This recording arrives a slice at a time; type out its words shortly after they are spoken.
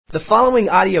The following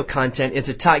audio content is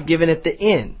a talk given at The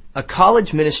Inn, a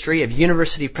college ministry of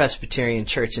University Presbyterian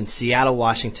Church in Seattle,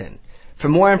 Washington. For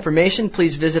more information,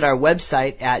 please visit our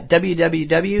website at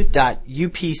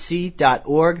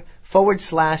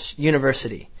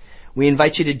www.upc.org/university. We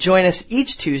invite you to join us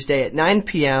each Tuesday at 9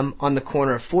 p.m. on the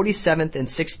corner of 47th and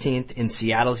 16th in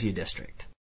Seattle's U District.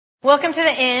 Welcome to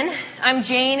The Inn. I'm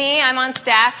Janie. I'm on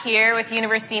staff here with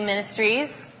University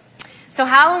Ministries. So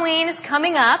Halloween is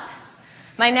coming up.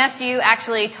 My nephew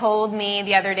actually told me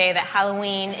the other day that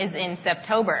Halloween is in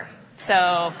September.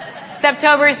 So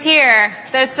September's here.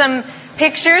 There's some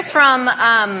pictures from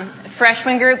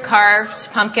freshman group carved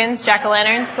pumpkins,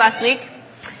 jack-o'-lanterns last week.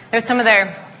 There's some of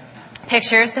their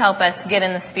pictures to help us get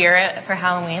in the spirit for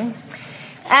Halloween.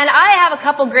 And I have a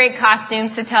couple great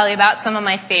costumes to tell you about, some of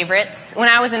my favorites. When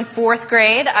I was in 4th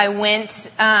grade, I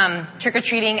went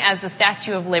trick-or-treating as the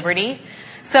Statue of Liberty.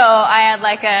 So I had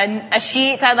like a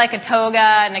sheet, I had like a toga,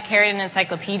 and I carried an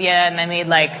encyclopedia, and I made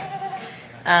like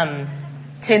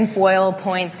tinfoil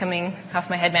points coming off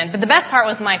my headband. But the best part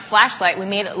was my flashlight. We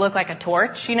made it look like a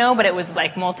torch, but it was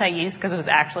like multi-use because it was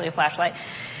actually a flashlight,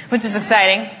 which is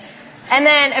exciting. And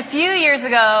then a few years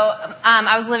ago,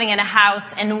 I was living in a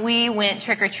house, and we went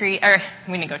trick-or-treat, or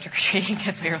we didn't go trick-or-treating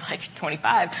because we were like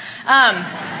 25.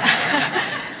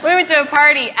 We went to a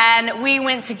party, and we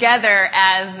went together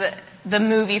as the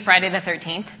movie Friday the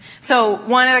 13th. So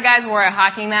one of the guys wore a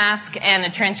hockey mask and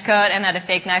a trench coat and had a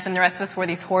fake knife, and the rest of us wore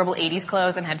these horrible 80s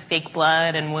clothes and had fake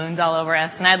blood and wounds all over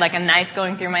us, and I had like a knife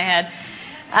going through my head.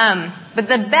 But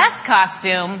the best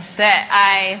costume that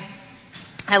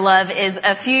I love is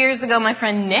a few years ago, my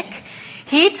friend Nick,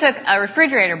 he took a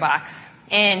refrigerator box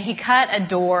and he cut a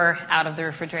door out of the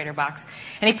refrigerator box.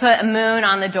 And he put a moon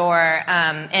on the door,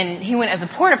 and he went as a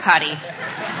porta potty.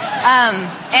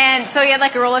 And so he had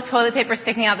like a roll of toilet paper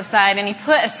sticking out the side, and he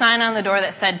put a sign on the door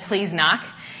that said, "Please knock."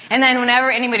 And then whenever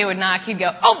anybody would knock, he'd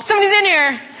go, "Oh, somebody's in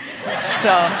here!"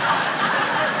 So,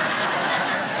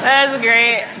 that was a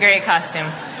great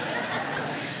costume.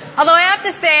 Although I have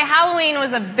to say, Halloween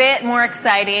was a bit more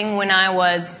exciting when I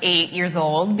was 8 years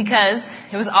old, because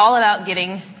it was all about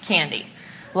getting candy.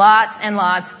 Lots and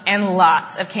lots and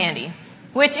lots of candy.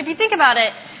 Which, if you think about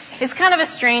it, is kind of a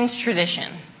strange tradition.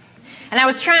 And I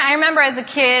remember as a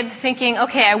kid thinking,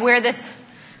 okay, I wear this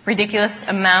ridiculous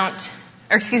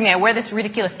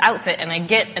outfit and I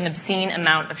get an obscene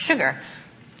amount of sugar.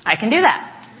 I can do that.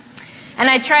 And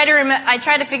I try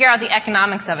to figure out the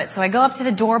economics of it. So I go up to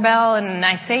the doorbell and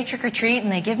I say trick or treat,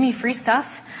 and they give me free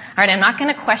stuff. All right, I'm not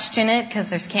going to question it because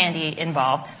there's candy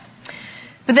involved.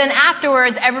 But then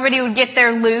afterwards, everybody would get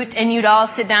their loot, and you'd all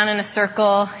sit down in a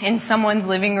circle in someone's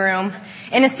living room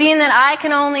in a scene that I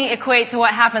can only equate to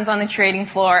what happens on the trading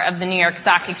floor of the New York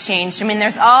Stock Exchange. I mean,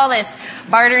 there's all this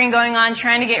bartering going on,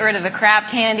 trying to get rid of the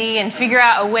crap candy and figure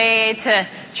out a way to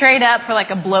trade up for like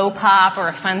a blow pop or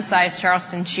a fun-sized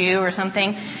Charleston Chew or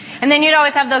something. And then you'd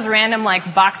always have those random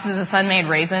like boxes of Sun-Maid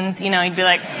raisins. You'd be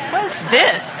like, what is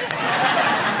this?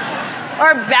 Or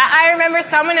I remember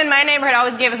someone in my neighborhood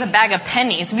always gave us a bag of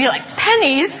pennies. We'd be like,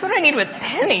 pennies? What do I need with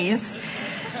pennies?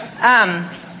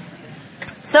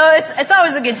 So it's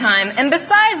always a good time. And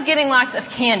besides getting lots of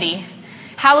candy,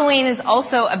 Halloween is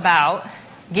also about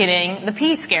getting the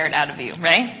pee scared out of you,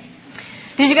 right?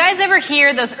 Did you guys ever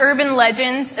hear those urban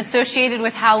legends associated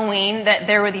with Halloween, that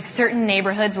there were these certain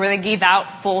neighborhoods where they gave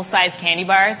out full-size candy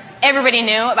bars? Everybody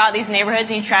knew about these neighborhoods,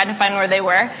 and you tried to find where they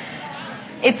were.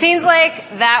 It seems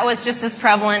like that was just as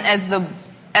prevalent as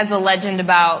the legend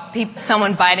about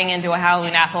someone biting into a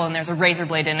Halloween apple and there's a razor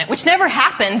blade in it, which never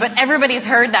happened, but everybody's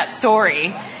heard that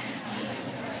story.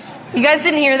 You guys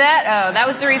didn't hear that? Oh, that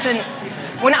was the reason.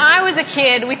 When I was a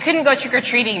kid, we couldn't go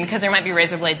trick-or-treating because there might be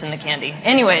razor blades in the candy.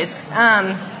 Anyways,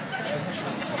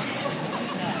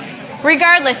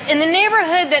 regardless, in the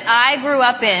neighborhood that I grew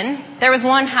up in, there was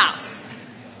one house.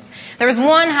 There was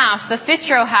one house, the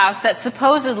Fitro house, that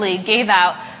supposedly gave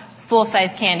out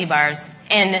full-size candy bars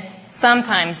and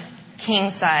sometimes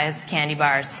king-size candy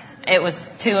bars. It was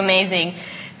too amazing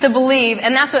to believe,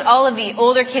 and that's what all of the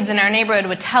older kids in our neighborhood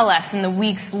would tell us in the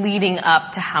weeks leading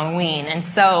up to Halloween. And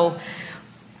so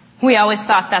we always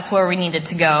thought that's where we needed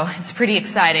to go. It's pretty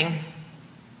exciting.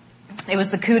 It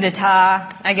was the coup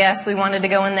d'etat, I guess. We wanted to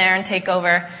go in there and take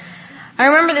over. I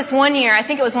remember this one year, I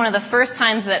think it was one of the first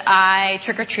times that I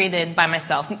trick-or-treated by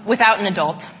myself, without an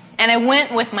adult. And I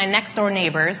went with my next-door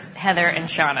neighbors, Heather and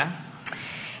Shauna.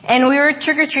 And we were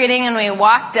trick-or-treating, and we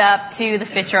walked up to the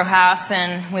Fitro house,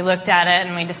 and we looked at it,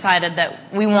 and we decided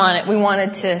that we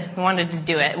wanted to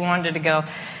do it. We wanted to go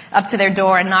up to their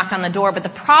door and knock on the door. But the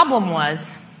problem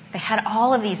was They had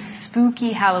all of these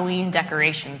spooky Halloween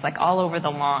decorations, like all over the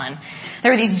lawn.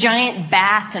 There were these giant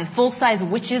bats and full-size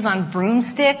witches on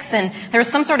broomsticks, and there was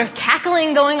some sort of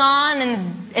cackling going on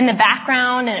in the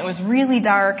background, and it was really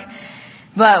dark.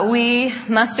 But we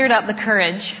mustered up the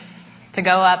courage to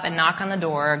go up and knock on the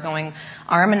door, going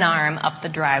arm in arm up the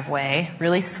driveway,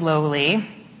 really slowly,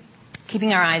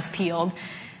 keeping our eyes peeled,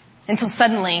 until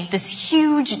suddenly this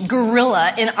huge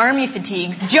gorilla in army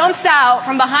fatigues jumps out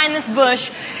from behind this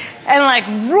bush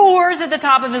and roars at the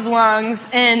top of his lungs.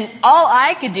 And all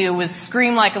I could do was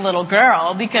scream like a little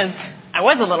girl, because I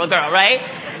was a little girl, right?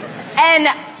 And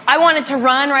I wanted to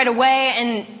run right away,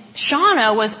 and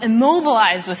Shauna was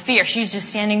immobilized with fear. She's just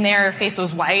standing there, her face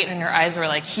was white and her eyes were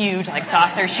huge, like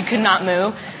saucers. She could not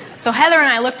move. So Heather and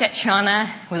I looked at Shauna,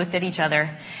 we looked at each other,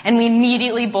 and we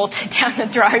immediately bolted down the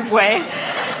driveway.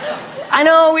 I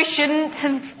know we shouldn't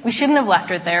have left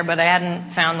her there, but I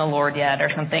hadn't found the Lord yet or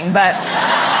something. But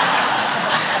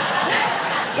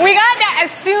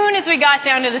as soon as we got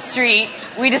down to the street,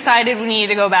 we decided we needed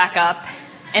to go back up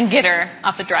and get her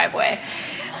off the driveway.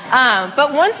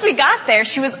 But once we got there,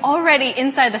 she was already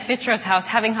inside the Fitros house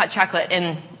having hot chocolate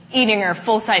and eating her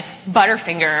full-size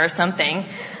Butterfinger or something.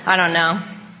 I don't know.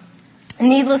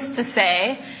 Needless to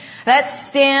say, that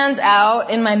stands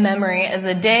out in my memory as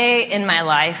a day in my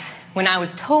life when I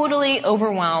was totally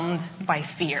overwhelmed by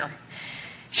fear.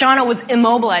 Shauna was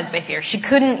immobilized by fear. She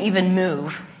couldn't even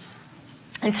move.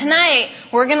 And tonight,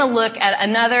 we're going to look at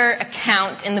another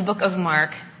account in the book of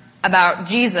Mark about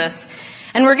Jesus.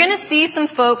 And we're going to see some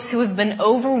folks who have been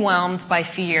overwhelmed by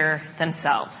fear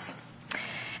themselves.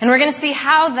 And we're going to see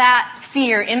how that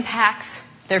fear impacts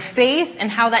their faith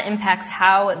and how that impacts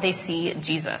how they see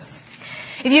Jesus.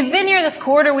 If you've been here this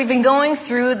quarter, we've been going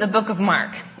through the book of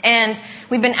Mark. And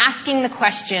we've been asking the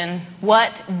question,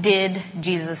 what did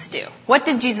Jesus do? What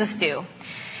did Jesus do?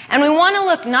 And we want to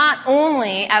look not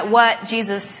only at what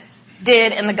Jesus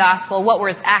did in the gospel, what were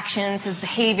his actions, his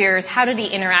behaviors, how did he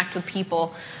interact with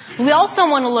people. We also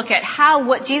want to look at how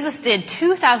what Jesus did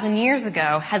 2,000 years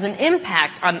ago has an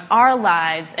impact on our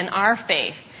lives and our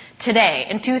faith today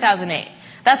in 2008.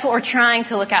 That's what we're trying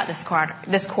to look at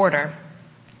this quarter.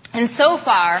 And so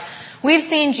far, we've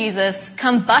seen Jesus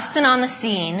come busting on the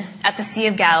scene at the Sea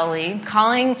of Galilee,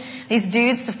 calling these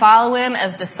dudes to follow him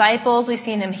as disciples. We've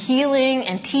seen him healing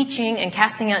and teaching and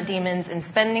casting out demons and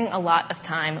spending a lot of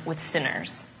time with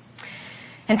sinners.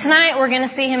 And tonight, we're going to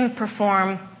see him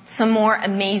perform some more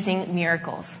amazing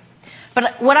miracles.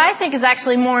 But what I think is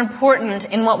actually more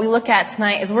important in what we look at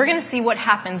tonight is we're going to see what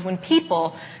happens when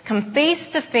people come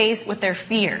face to face with their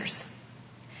fears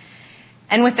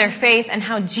and with their faith, and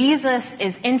how Jesus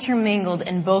is intermingled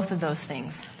in both of those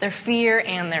things, their fear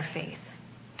and their faith.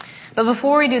 But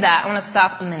before we do that, I want to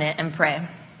stop a minute and pray.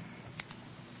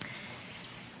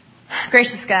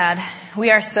 Gracious God,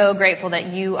 we are so grateful that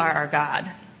you are our God.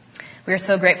 We are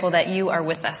so grateful that you are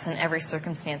with us in every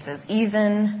circumstances,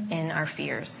 even in our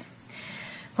fears.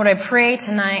 Lord, I pray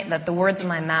tonight that the words of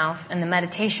my mouth and the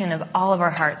meditation of all of our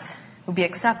hearts will be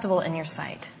acceptable in your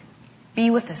sight. Be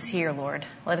with us here, Lord.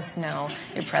 Let us know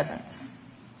your presence.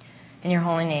 In your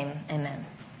holy name, amen.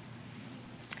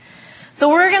 So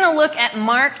we're going to look at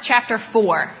Mark chapter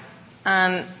 4.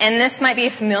 And this might be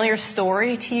a familiar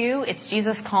story to you. It's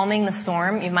Jesus calming the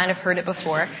storm. You might have heard it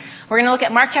before. We're going to look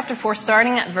at Mark chapter 4,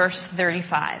 starting at verse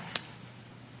 35.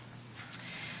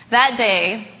 That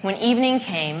day, when evening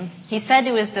came, he said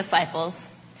to his disciples,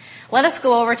 "Let us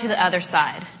go over to the other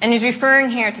side." And he's referring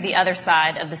here to the other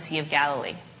side of the Sea of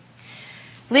Galilee.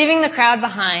 Leaving the crowd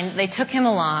behind, they took him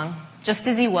along, just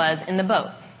as he was in the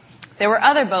boat. There were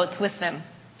other boats with them.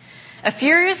 A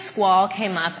furious squall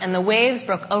came up, and the waves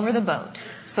broke over the boat,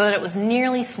 so that it was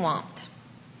nearly swamped.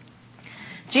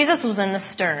 Jesus was in the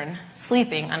stern,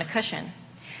 sleeping on a cushion.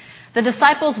 The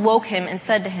disciples woke him and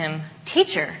said to him,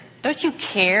 "Teacher, don't you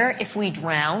care if we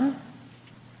drown?"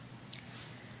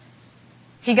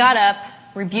 He got up,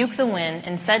 rebuked the wind,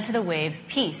 and said to the waves,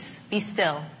 "Peace, be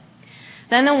still."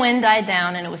 Then the wind died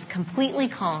down, and it was completely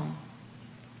calm.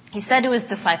 He said to his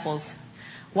disciples,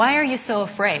 "Why are you so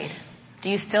afraid? Do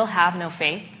you still have no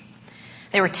faith?"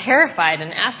 They were terrified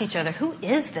and asked each other, "Who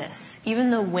is this?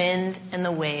 Even the wind and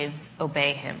the waves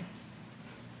obey him."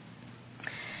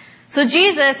 So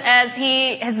Jesus, as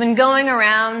he has been going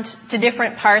around to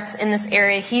different parts in this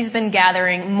area, he's been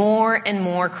gathering more and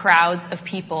more crowds of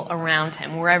people around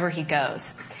him wherever he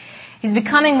goes. He's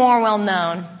becoming more well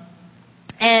known.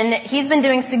 And he's been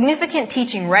doing significant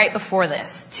teaching right before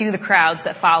this to the crowds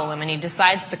that follow him. And he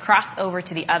decides to cross over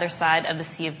to the other side of the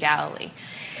Sea of Galilee.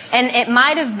 And it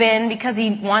might have been because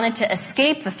he wanted to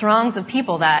escape the throngs of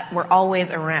people that were always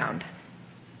around.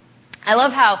 I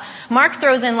love how Mark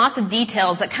throws in lots of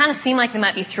details that kind of seem like they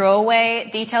might be throwaway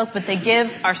details, but they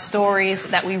give our stories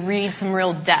that we read some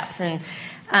real depth, and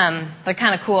they're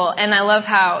kind of cool. And I love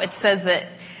how it says that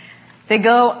they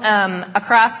go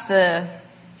across the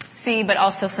sea, but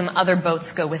also some other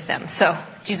boats go with them. So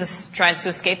Jesus tries to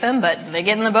escape them, but they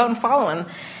get in the boat and follow him.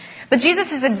 But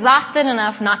Jesus is exhausted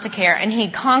enough not to care, and he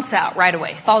conks out right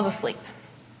away, falls asleep.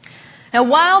 Now,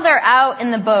 while they're out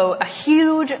in the boat, a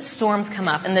huge storm's come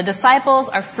up, and the disciples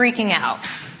are freaking out.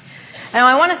 Now,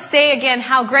 I want to say again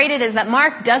how great it is that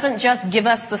Mark doesn't just give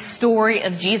us the story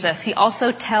of Jesus. He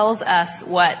also tells us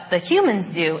what the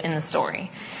humans do in the story.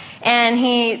 And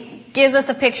he gives us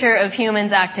a picture of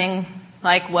humans acting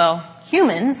like, well,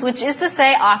 humans, which is to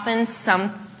say often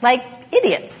like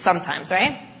idiots sometimes,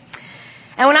 right?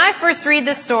 And when I first read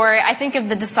this story, I think of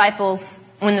the disciples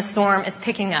when the storm is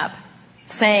picking up,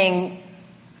 saying,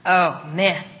 oh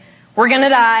man, we're going to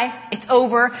die. It's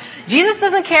over. Jesus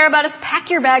doesn't care about us. Pack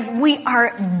your bags. We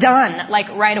are done, like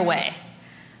right away.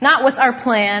 Not what's our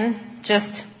plan,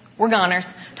 just we're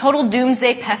goners. Total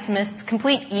doomsday pessimists,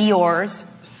 complete Eeyores.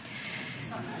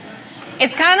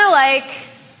 It's kind of like,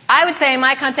 I would say in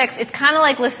my context, it's kind of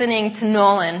like listening to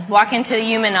Nolan walk into the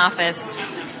human office.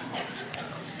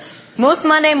 Most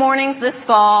Monday mornings this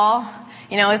fall,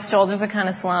 his shoulders are kind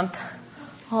of slumped.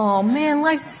 Oh man,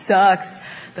 life sucks.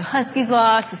 The Huskies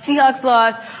lost, the Seahawks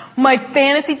lost, my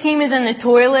fantasy team is in the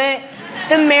toilet,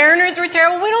 the Mariners were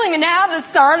terrible, we don't even have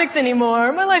the Sonics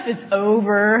anymore, my life is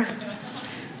over.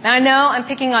 Now I know I'm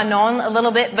picking on Nolan a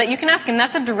little bit, but you can ask him,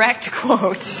 that's a direct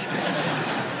quote.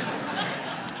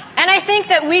 And I think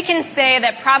that we can say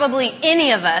that probably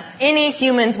any of us, any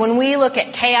humans, when we look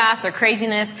at chaos or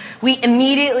craziness, we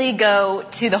immediately go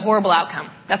to the horrible outcome.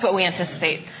 That's what we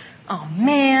anticipate. Oh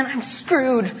man, I'm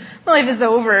screwed. My life is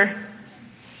over.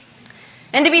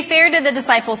 And to be fair to the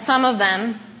disciples, some of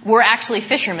them were actually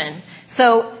fishermen.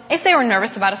 So if they were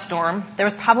nervous about a storm, there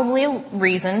was probably a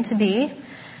reason to be.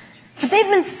 But they've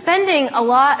been spending a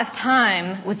lot of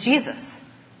time with Jesus.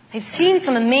 They've seen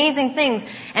some amazing things.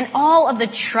 And all of the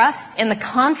trust and the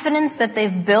confidence that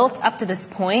they've built up to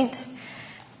this point,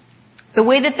 the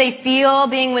way that they feel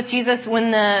being with Jesus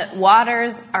when the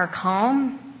waters are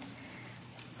calm,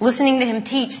 listening to him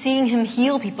teach, seeing him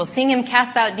heal people, seeing him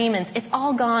cast out demons, it's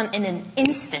all gone in an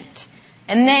instant.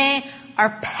 And they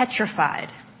are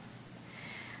petrified.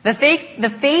 The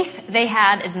faith they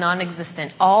had is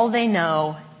non-existent. All they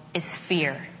know is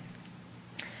fear.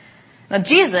 Now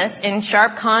Jesus, in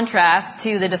sharp contrast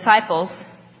to the disciples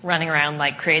running around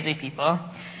like crazy people,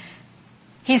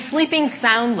 he's sleeping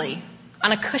soundly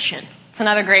on a cushion. It's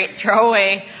another great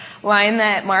throwaway line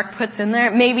that Mark puts in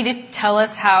there, maybe to tell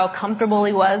us how comfortable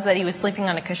he was that he was sleeping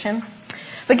on a cushion.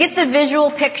 But get the visual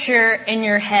picture in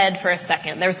your head for a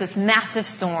second. There's this massive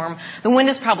storm. The wind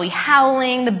is probably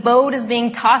howling. The boat is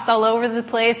being tossed all over the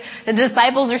place. The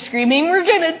disciples are screaming, we're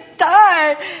going to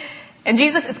die. And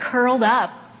Jesus is curled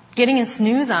up, getting his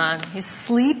snooze on. He's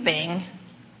sleeping.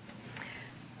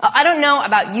 I don't know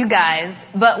about you guys,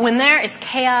 but when there is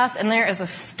chaos and there is a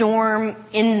storm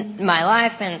in my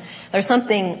life and there's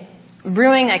something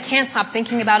brewing, I can't stop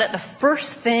thinking about it, the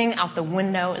first thing out the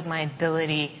window is my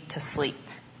ability to sleep.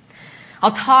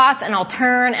 I'll toss and I'll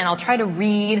turn and I'll try to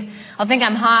read. I'll think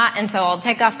I'm hot and so I'll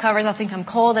take off covers. I'll think I'm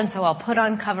cold and so I'll put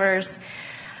on covers.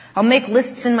 I'll make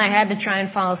lists in my head to try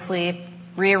and fall asleep.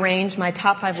 Rearrange my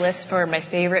top 5 list for my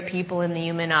favorite people in the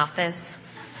human office.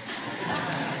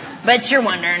 Bet you're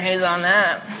wondering who's on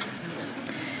that.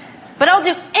 But I'll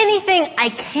do anything I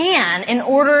can in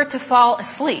order to fall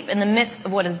asleep in the midst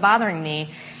of what is bothering me.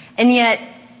 And yet,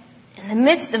 in the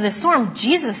midst of the storm,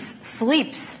 Jesus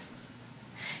sleeps.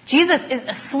 Jesus is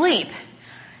asleep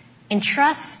in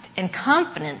trust and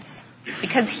confidence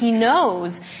because he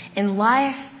knows in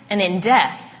life and in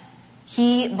death,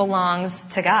 he belongs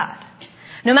to God.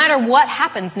 No matter what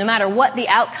happens, no matter what the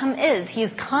outcome is, he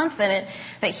is confident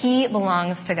that he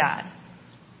belongs to God.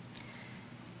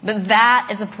 But that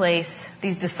is a place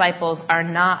these disciples are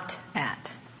not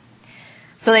at.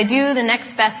 So they do the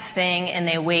next best thing and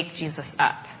they wake Jesus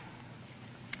up.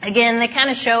 Again, they kind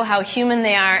of show how human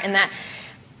they are and that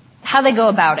how they go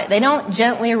about it. They don't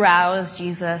gently rouse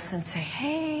Jesus and say,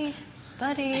 hey,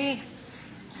 buddy,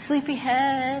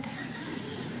 sleepyhead.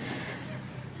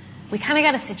 We kind of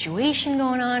got a situation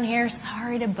going on here.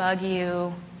 Sorry to bug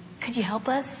you. Could you help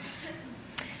us?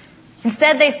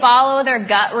 Instead, they follow their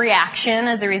gut reaction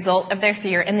as a result of their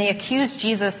fear, and they accuse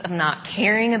Jesus of not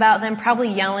caring about them,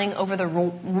 probably yelling over the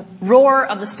roar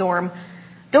of the storm,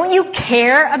 don't you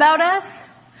care about us?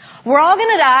 We're all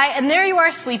going to die, and there you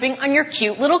are sleeping on your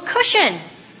cute little cushion.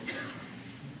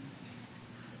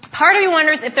 part of me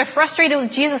wonders if they're frustrated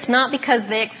with Jesus not because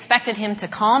they expected him to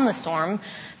calm the storm,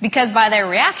 because by their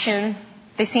reaction,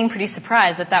 they seem pretty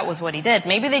surprised that that was what he did.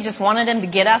 Maybe they just wanted him to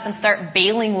get up and start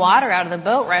bailing water out of the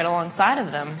boat right alongside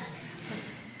of them.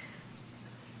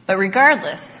 But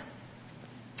regardless,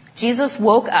 Jesus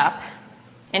woke up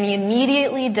and he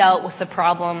immediately dealt with the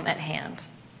problem at hand.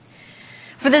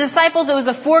 For the disciples, it was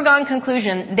a foregone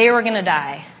conclusion they were going to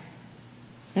die.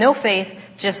 No faith,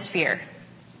 just fear.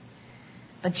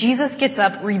 But Jesus gets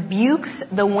up, rebukes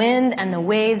the wind and the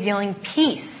waves, yelling,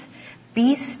 "Peace,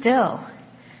 be still."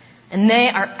 And they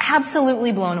are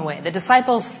absolutely blown away. The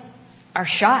disciples are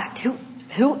shocked.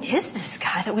 Who is this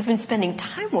guy that we've been spending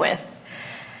time with?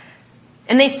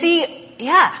 And they see,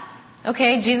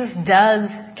 okay, Jesus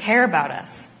does care about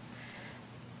us.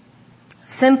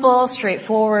 Simple,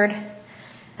 straightforward.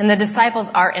 And the disciples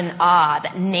are in awe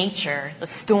that nature, the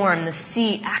storm, the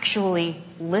sea actually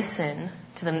listen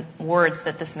to the words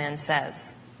that this man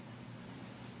says.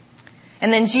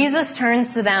 And then Jesus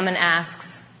turns to them and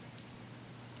asks,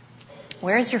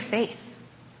 "Where is your faith?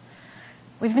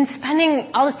 We've been spending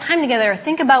all this time together.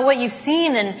 Think about what you've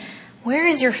seen, and where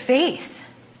is your faith?"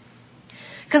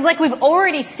 Because like we've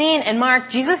already seen in Mark,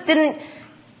 Jesus didn't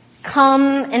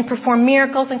come and perform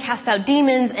miracles and cast out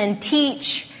demons and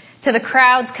teach to the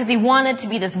crowds because he wanted to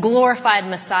be this glorified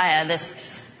Messiah,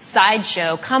 this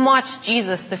sideshow. Come watch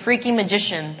Jesus, the freaky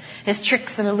magician, his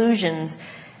tricks and illusions.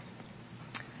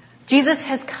 Jesus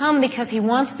has come because he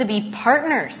wants to be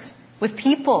partners with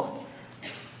people,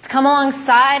 to come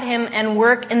alongside him and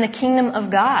work in the kingdom of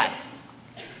God.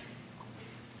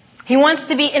 He wants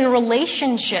to be in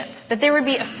relationship, that there would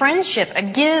be a friendship, a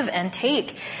give and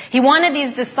take. He wanted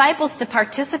these disciples to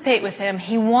participate with him.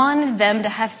 He wanted them to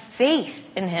have faith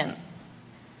in him,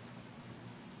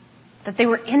 that they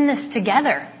were in this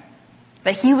together,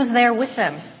 that he was there with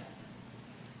them.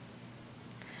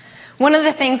 One of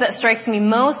the things that strikes me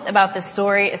most about this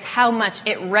story is how much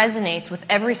it resonates with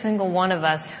every single one of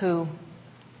us who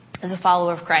is a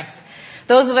follower of Christ.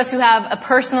 Those of us who have a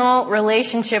personal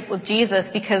relationship with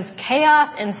Jesus, because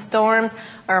chaos and storms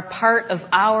are a part of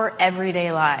our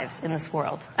everyday lives in this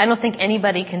world. I don't think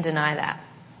anybody can deny that.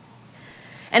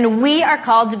 And we are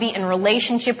called to be in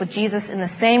relationship with Jesus in the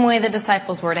same way the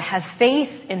disciples were, to have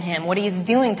faith in him, what he is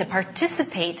doing, to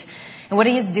participate in what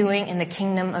he is doing in the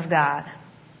kingdom of God.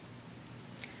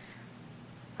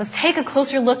 Let's take a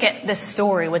closer look at this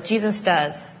story, what Jesus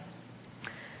does.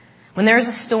 When there is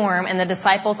a storm and the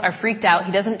disciples are freaked out,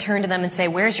 he doesn't turn to them and say,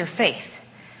 "Where's your faith?"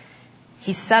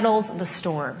 He settles the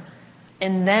storm.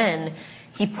 And then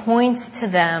he points to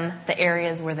them the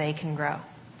areas where they can grow.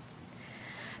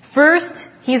 First,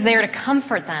 he's there to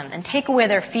comfort them and take away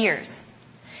their fears.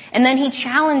 And then he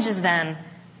challenges them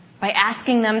by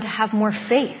asking them to have more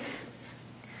faith.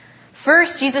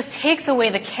 First, Jesus takes away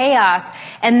the chaos,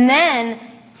 and then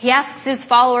he asks his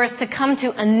followers to come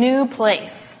to a new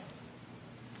place.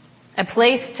 A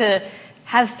place to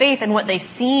have faith in what they've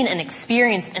seen and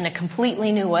experienced in a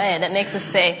completely new way that makes us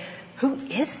say, "Who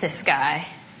is this guy?"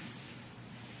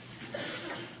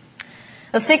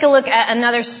 Let's take a look at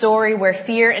another story where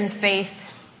fear and faith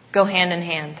go hand in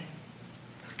hand.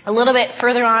 A little bit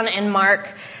further on in Mark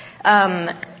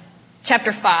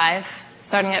chapter 5,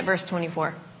 starting at verse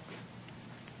 24.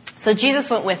 So Jesus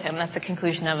went with him. That's the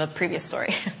conclusion of a previous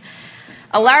story.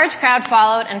 A large crowd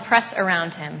followed and pressed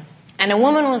around him. And a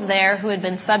woman was there who had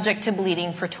been subject to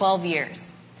bleeding for 12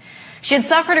 years. She had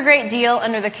suffered a great deal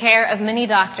under the care of many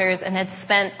doctors and had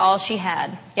spent all she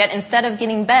had. Yet instead of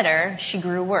getting better, she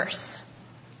grew worse.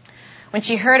 When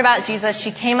she heard about Jesus,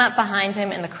 she came up behind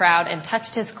him in the crowd and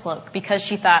touched his cloak, because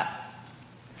she thought,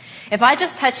 "If I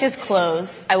just touch his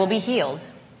clothes, I will be healed."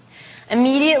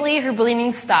 Immediately her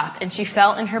bleeding stopped, and she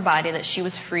felt in her body that she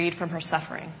was freed from her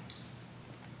suffering.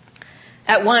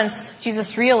 At once,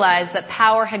 Jesus realized that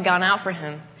power had gone out for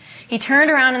him. He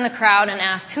turned around in the crowd and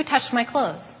asked, "Who touched my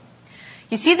clothes?"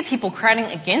 "You see the people crowding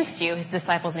against you," his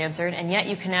disciples answered, "and yet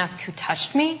you can ask, 'Who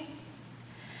touched me?'"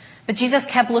 But Jesus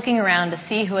kept looking around to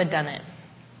see who had done it.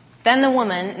 Then the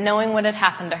woman, knowing what had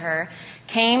happened to her,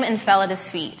 came and fell at his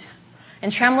feet,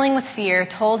 and trembling with fear,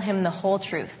 told him the whole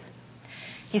truth.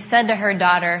 He said to her,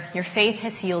 "Daughter, your faith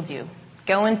has healed you.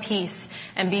 Go in peace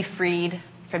and be freed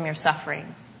from your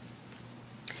suffering."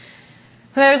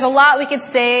 There's a lot we could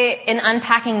say in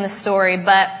unpacking this story,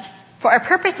 but for our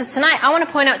purposes tonight, I want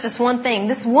to point out just one thing.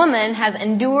 This woman has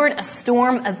endured a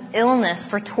storm of illness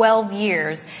for 12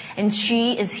 years, and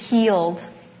she is healed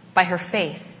by her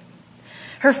faith.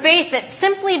 Her faith that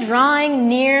simply drawing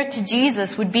near to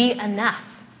Jesus would be enough.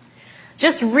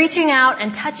 Just reaching out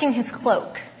and touching his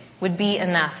cloak would be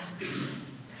enough.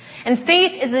 And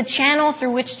faith is the channel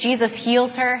through which Jesus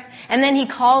heals her, and then he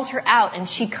calls her out, and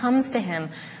she comes to him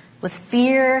with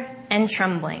fear and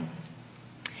trembling.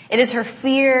 It is her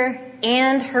fear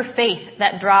and her faith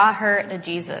that draw her to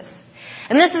Jesus.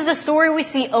 And this is a story we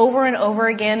see over and over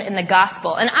again in the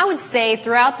gospel. And I would say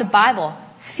throughout the Bible,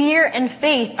 fear and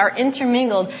faith are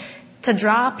intermingled to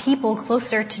draw people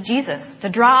closer to Jesus, to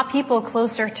draw people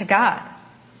closer to God.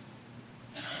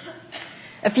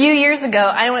 A few years ago,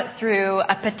 I went through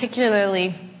a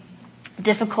particularly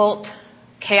difficult,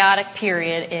 chaotic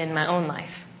period in my own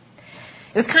life.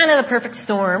 It was kind of the perfect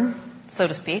storm, so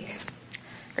to speak.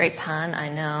 Great pun, I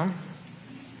know.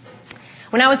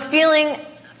 When I was feeling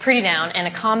pretty down, and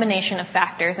a combination of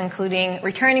factors, including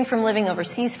returning from living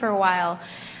overseas for a while,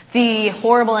 the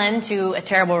horrible end to a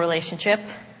terrible relationship,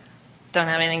 don't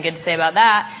have anything good to say about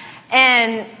that,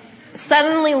 and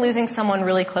suddenly losing someone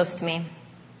really close to me,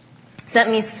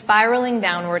 sent me spiraling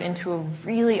downward into a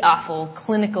really awful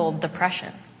clinical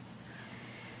depression.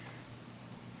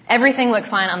 Everything looked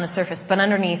fine on the surface, but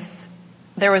underneath,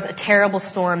 there was a terrible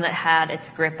storm that had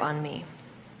its grip on me.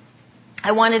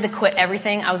 I wanted to quit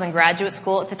everything. I was in graduate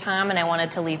school at the time, and I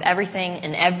wanted to leave everything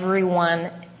and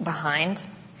everyone behind.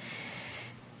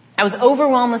 I was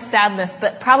overwhelmed with sadness,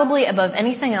 but probably above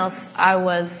anything else, I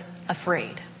was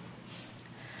afraid.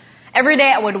 Every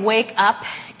day I would wake up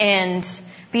and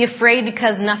be afraid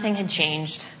because nothing had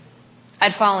changed.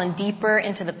 I'd fallen deeper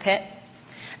into the pit.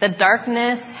 The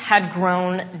darkness had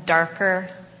grown darker.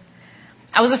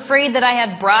 I was afraid that I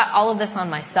had brought all of this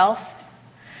on myself.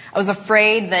 I was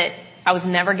afraid that I was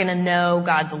never going to know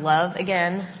God's love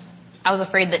again. I was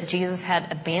afraid that Jesus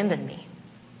had abandoned me.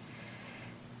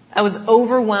 I was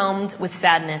overwhelmed with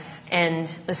sadness, and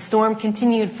the storm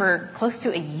continued for close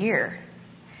to a year.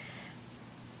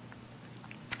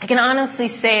 I can honestly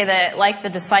say that, like the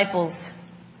disciples,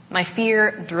 my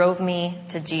fear drove me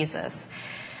to Jesus,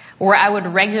 where I would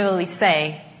regularly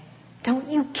say, "Don't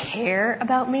you care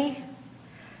about me?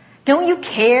 Don't you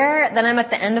care that I'm at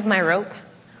the end of my rope?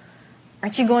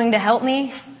 Aren't you going to help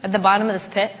me at the bottom of this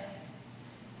pit?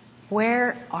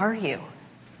 Where are you?"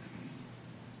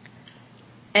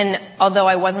 And although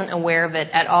I wasn't aware of it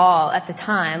at all at the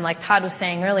time, like Todd was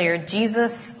saying earlier,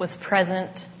 Jesus was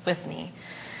present with me,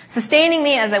 sustaining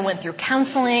me as I went through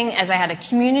counseling, as I had a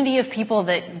community of people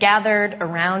that gathered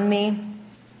around me.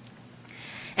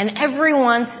 And every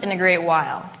once in a great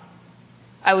while,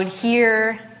 I would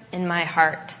hear in my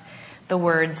heart the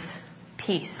words,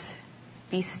 "Peace,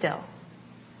 be still."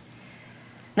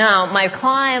 Now, my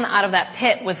climb out of that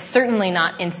pit was certainly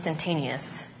not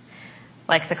instantaneous,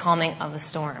 like the calming of the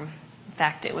storm. In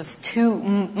fact, it was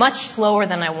much slower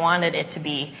than I wanted it to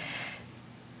be.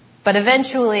 But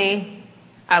eventually,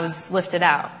 I was lifted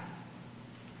out.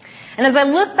 And as I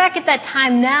look back at that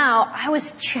time now, I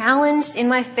was challenged in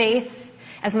my faith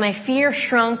as my fear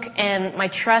shrunk and my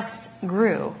trust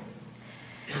grew.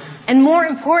 And more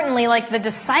importantly, like the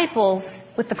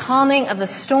disciples with the calming of the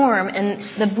storm and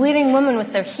the bleeding woman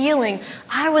with their healing,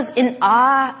 I was in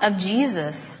awe of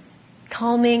Jesus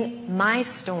calming my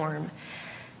storm.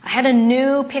 I had a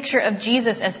new picture of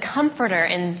Jesus as comforter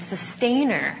and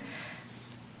sustainer,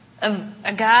 of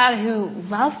a God who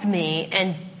loved me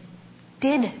and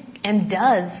did and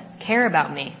does care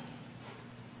about me.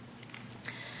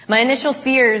 My initial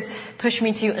fears pushed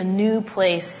me to a new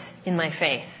place in my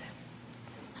faith.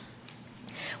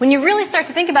 When you really start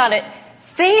to think about it,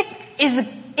 faith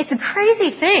it's a crazy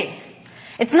thing.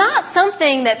 It's not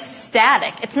something that's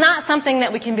static. It's not something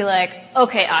that we can be like,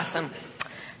 okay, awesome.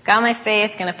 Got my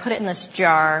faith, gonna put it in this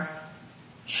jar,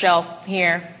 shelf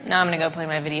here. Now I'm gonna go play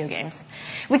my video games.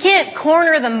 We can't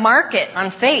corner the market on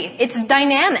faith. It's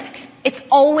dynamic. It's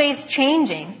always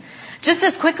changing. Just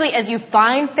as quickly as you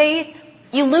find faith,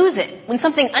 you lose it when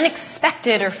something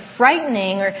unexpected or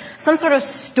frightening or some sort of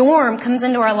storm comes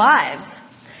into our lives.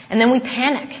 And then we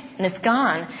panic, and it's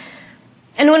gone.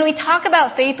 And when we talk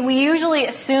about faith, we usually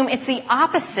assume it's the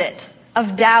opposite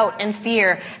of doubt and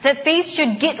fear, that faith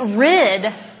should get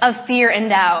rid of fear and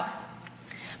doubt.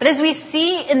 But as we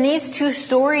see in these two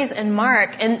stories in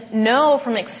Mark and know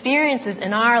from experiences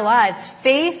in our lives,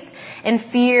 faith and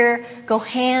fear go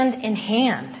hand in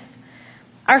hand.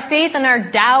 Our faith and our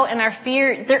doubt and our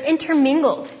fear, they're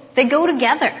intermingled. They go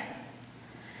together.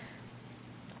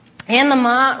 Anne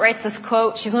Lamott writes this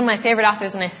quote. She's one of my favorite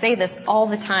authors, and I say this all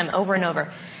the time, over and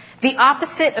over. The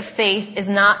opposite of faith is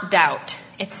not doubt,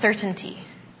 it's certainty.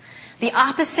 The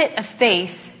opposite of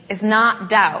faith is not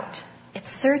doubt, it's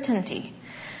certainty.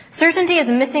 Certainty is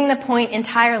missing the point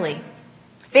entirely.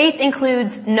 Faith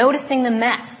includes noticing the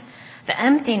mess, the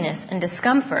emptiness and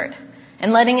discomfort,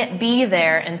 and letting it be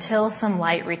there until some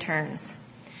light returns.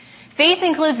 Faith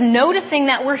includes noticing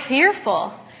that we're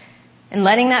fearful and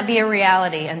letting that be a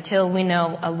reality until we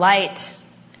know a light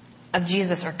of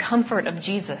Jesus or comfort of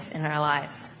Jesus in our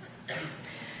lives.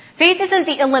 Faith isn't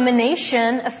the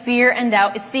elimination of fear and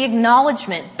doubt. It's the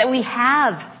acknowledgement that we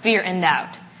have fear and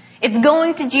doubt. It's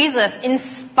going to Jesus in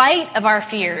spite of our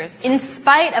fears, in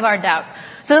spite of our doubts,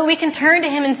 so that we can turn to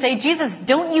Him and say, Jesus,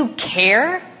 don't you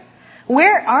care?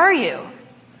 Where are you?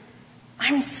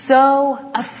 I'm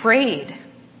so afraid.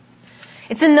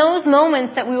 It's in those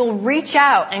moments that we will reach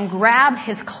out and grab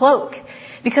His cloak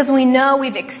because we know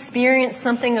we've experienced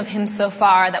something of Him so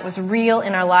far that was real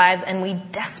in our lives and we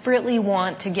desperately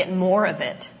want to get more of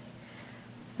it,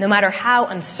 no matter how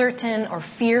uncertain or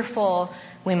fearful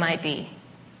we might be.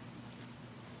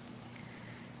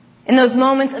 In those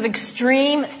moments of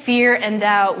extreme fear and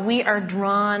doubt, we are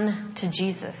drawn to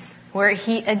Jesus, where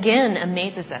He again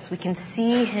amazes us. We can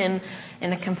see Him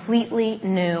in a completely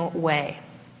new way.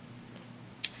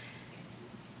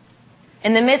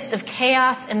 In the midst of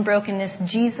chaos and brokenness,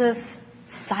 Jesus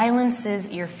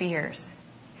silences your fears.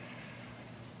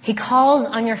 He calls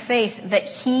on your faith that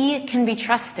He can be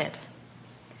trusted.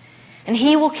 And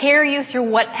He will carry you through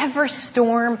whatever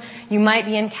storm you might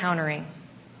be encountering.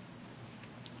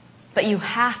 But you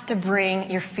have to bring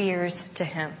your fears to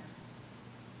Him.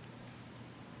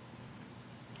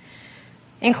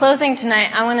 In closing tonight,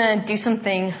 I want to do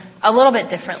something a little bit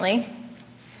differently.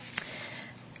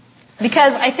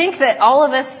 Because I think that all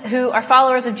of us who are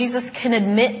followers of Jesus can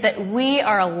admit that we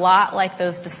are a lot like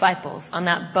those disciples on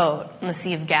that boat on the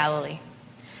Sea of Galilee.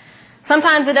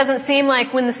 Sometimes it doesn't seem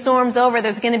like when the storm's over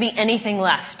there's going to be anything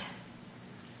left.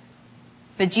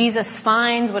 But Jesus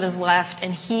finds what is left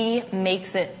and He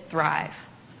makes it thrive.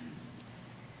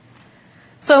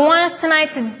 So I want us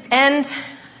tonight to end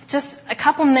just a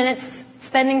couple minutes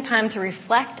spending time to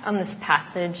reflect on this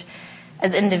passage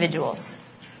as individuals.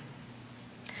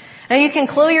 Now you can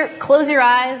close your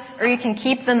eyes or you can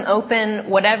keep them open,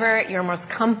 whatever you're most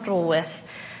comfortable with.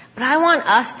 But I want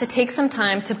us to take some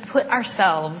time to put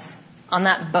ourselves on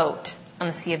that boat on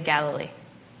the Sea of Galilee.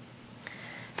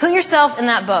 Put yourself in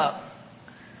that boat,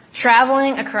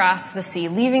 traveling across the sea,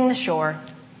 leaving the shore.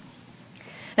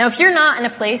 Now if you're not in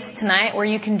a place tonight where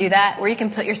you can do that, where you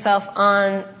can put yourself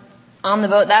on the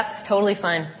boat, that's totally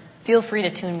fine. Feel free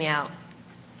to tune me out.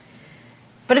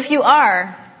 But if you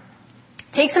are,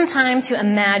 take some time to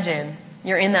imagine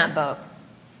you're in that boat.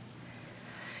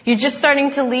 You're just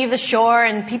starting to leave the shore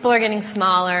and people are getting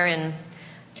smaller and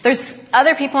there's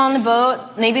other people on the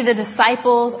boat. Maybe the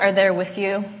disciples are there with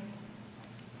you.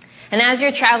 And as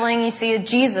you're traveling, you see that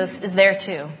Jesus is there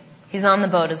too. He's on the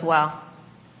boat as well.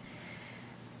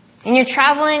 And you're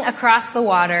traveling across the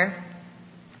water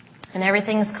and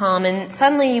everything's calm and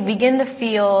suddenly you begin to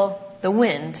feel the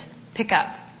wind pick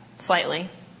up slightly.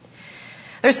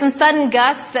 There's some sudden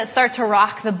gusts that start to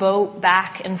rock the boat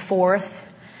back and forth.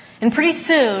 And pretty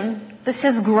soon, this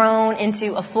has grown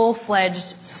into a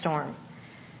full-fledged storm.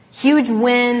 Huge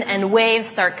wind and waves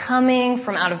start coming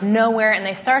from out of nowhere, and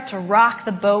they start to rock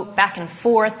the boat back and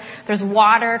forth. There's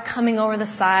water coming over the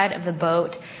side of the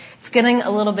boat. It's getting a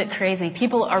little bit crazy.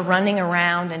 People are running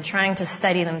around and trying to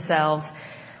steady themselves,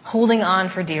 holding on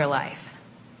for dear life.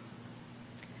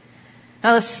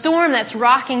 Now, the storm that's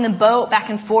rocking the boat back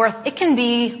and forth, it can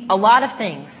be a lot of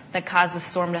things that cause the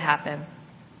storm to happen.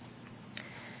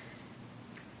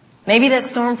 Maybe that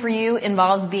storm for you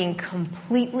involves being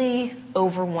completely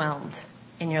overwhelmed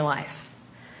in your life.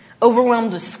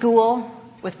 Overwhelmed with school,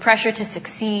 with pressure to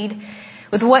succeed,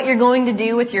 with what you're going to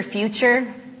do with your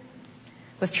future,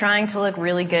 with trying to look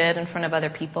really good in front of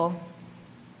other people.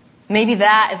 Maybe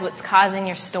that is what's causing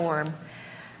your storm,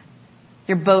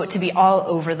 your boat to be all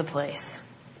over the place.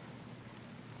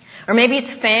 Or maybe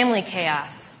it's family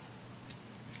chaos.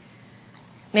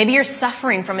 Maybe you're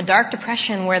suffering from a dark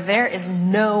depression where there is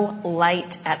no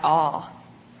light at all.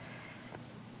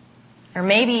 Or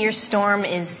maybe your storm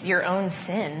is your own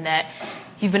sin that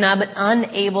you've been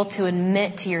unable to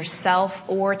admit to yourself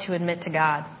or to admit to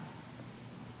God.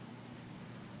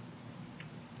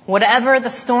 Whatever the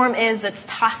storm is that's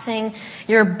tossing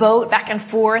your boat back and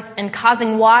forth and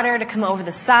causing water to come over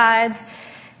the sides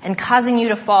and causing you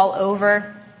to fall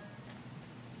over,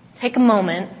 take a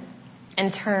moment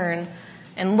and turn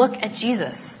and look at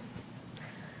Jesus.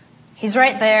 He's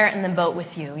right there in the boat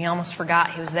with you. You almost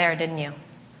forgot He was there, didn't you?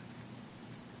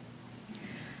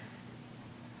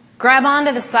 Grab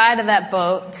onto the side of that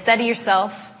boat, steady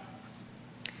yourself,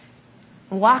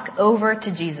 walk over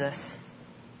to Jesus.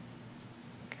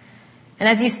 And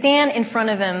as you stand in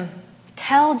front of Him,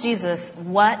 tell Jesus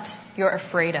what you're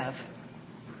afraid of.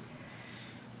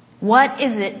 What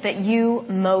is it that you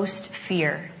most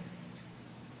fear?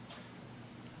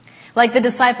 Like the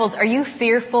disciples, are you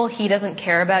fearful he doesn't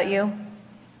care about you?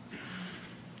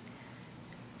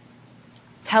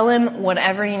 Tell him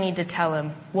whatever you need to tell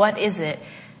him. What is it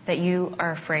that you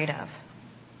are afraid of?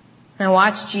 Now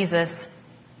watch Jesus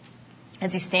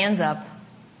as he stands up,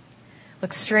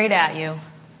 looks straight at you,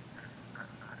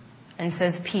 and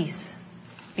says, "Peace,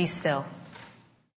 be still."